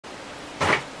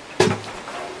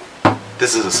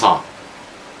This is a song.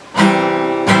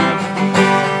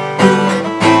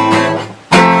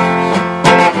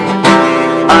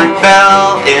 I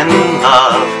fell in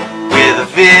love with a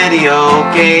video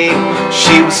game.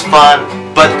 She was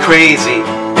fun but crazy.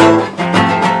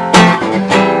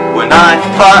 When I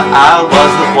thought I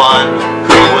was the one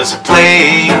who was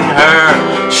playing her,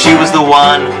 she was the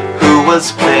one who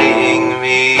was playing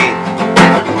me.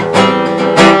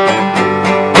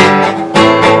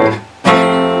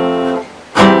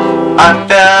 I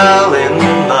fell in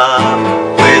love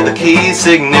with a key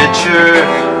signature.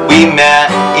 We met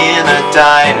in a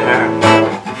diner.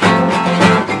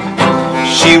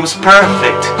 She was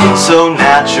perfect, so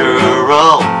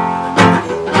natural,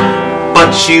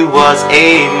 but she was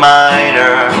a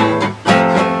minor.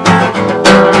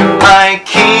 I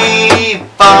keep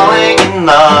falling in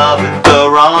love with the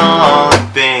wrong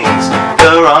things,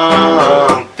 the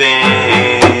wrong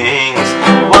things.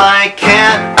 Why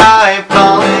can't I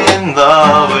fall in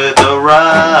love with the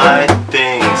right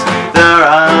things, the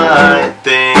right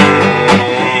things?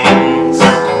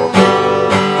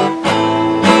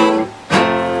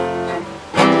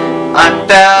 I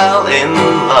fell in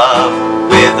love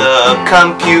with a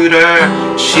computer.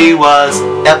 She was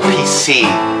a PC,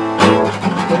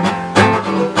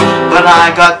 but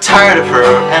I got tired of her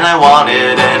and I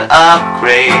wanted an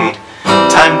upgrade.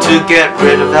 Time to get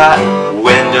rid of that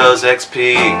Windows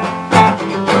XP.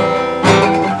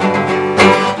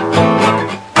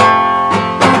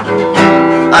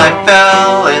 I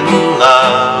fell in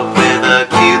love with a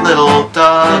cute little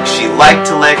dog. She liked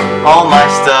to lick all my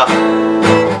stuff,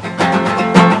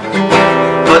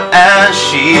 but as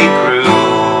she grew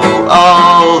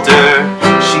older,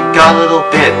 she got a little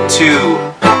bit too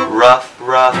rough.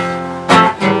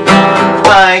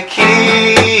 I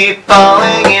keep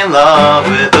falling in love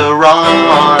with the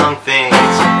wrong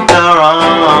things, the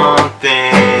wrong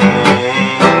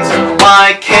things.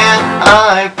 Why can't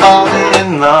I fall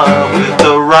in love with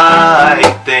the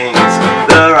right things,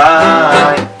 the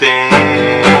right things?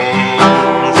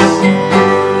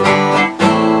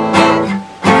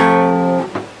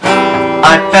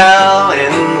 I fell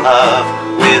in love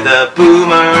with a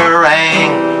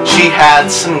boomerang. She had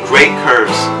some great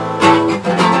curves,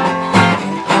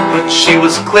 but she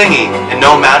was clingy, and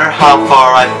no matter how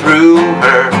far I threw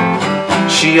her,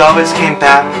 she always came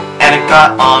back, and it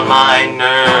got on my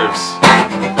nerves.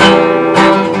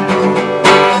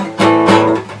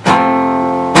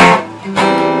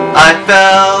 I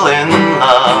fell in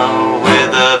love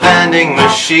with a vending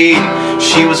machine.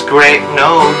 She was great,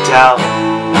 no doubt,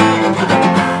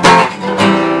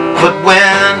 but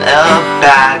when a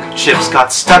bag of chips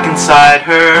got stuck inside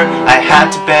her, I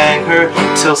had to bang her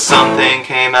till something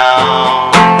came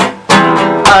out.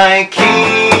 I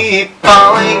keep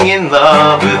falling in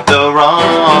love with the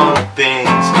wrong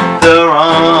things, the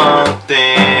wrong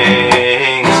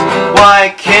things.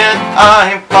 Why can't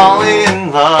I fall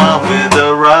in love with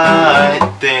the right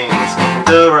things,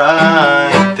 the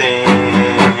right things?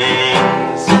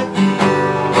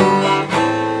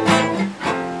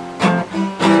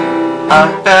 I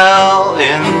fell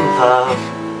in love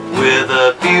with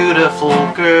a beautiful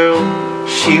girl.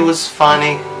 She was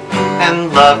funny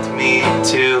and loved me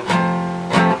too,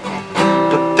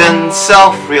 but then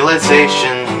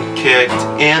self-realization kicked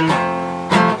in,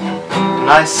 and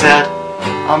I said,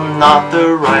 I'm not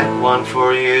the right one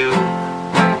for you.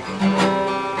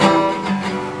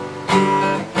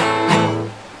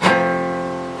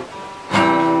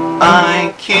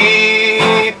 I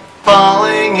keep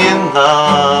falling in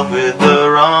love with the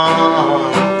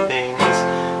wrong things,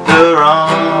 the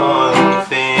wrong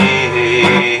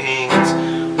things.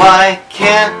 Why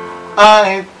can't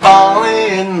I fall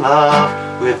in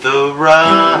love with the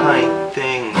right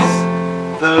things,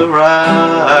 the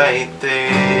right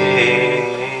things?